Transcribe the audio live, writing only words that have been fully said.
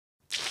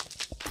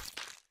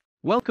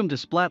Welcome to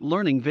SPLAT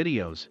Learning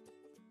Videos.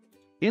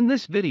 In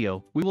this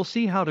video, we will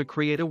see how to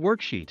create a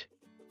worksheet.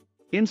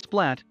 In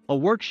SPLAT, a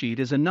worksheet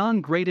is a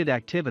non-graded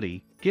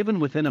activity given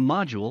within a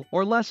module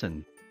or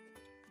lesson.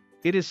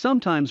 It is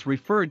sometimes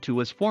referred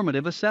to as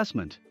formative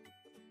assessment.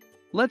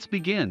 Let's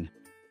begin.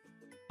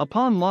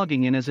 Upon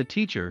logging in as a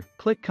teacher,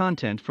 click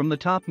Content from the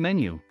top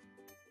menu.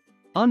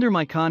 Under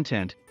My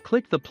Content,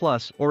 click the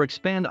plus or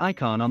expand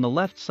icon on the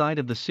left side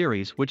of the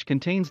series which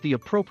contains the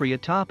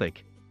appropriate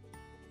topic.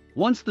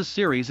 Once the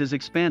series is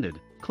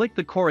expanded, click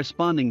the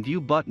corresponding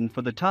View button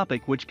for the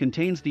topic which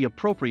contains the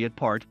appropriate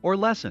part or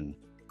lesson.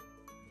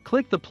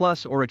 Click the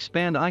plus or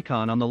expand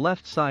icon on the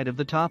left side of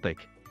the topic.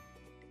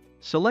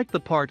 Select the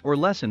part or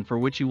lesson for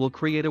which you will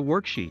create a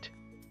worksheet.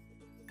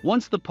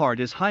 Once the part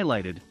is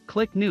highlighted,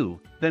 click New,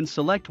 then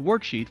select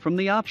Worksheet from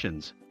the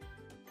options.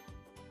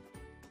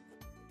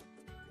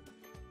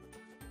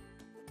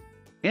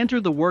 Enter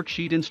the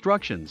worksheet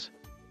instructions.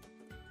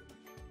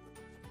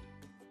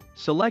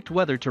 Select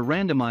whether to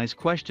randomize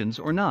questions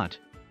or not.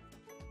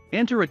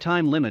 Enter a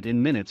time limit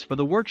in minutes for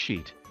the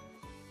worksheet.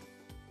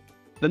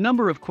 The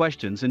number of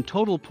questions and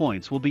total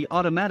points will be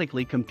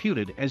automatically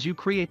computed as you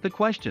create the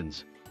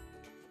questions.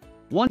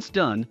 Once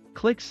done,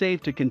 click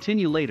Save to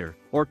continue later,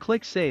 or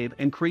click Save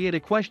and create a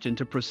question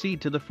to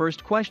proceed to the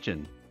first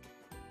question.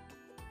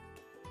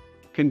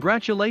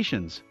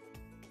 Congratulations!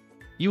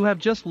 You have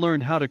just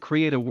learned how to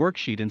create a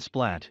worksheet in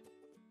SPLAT.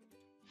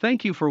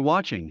 Thank you for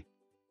watching.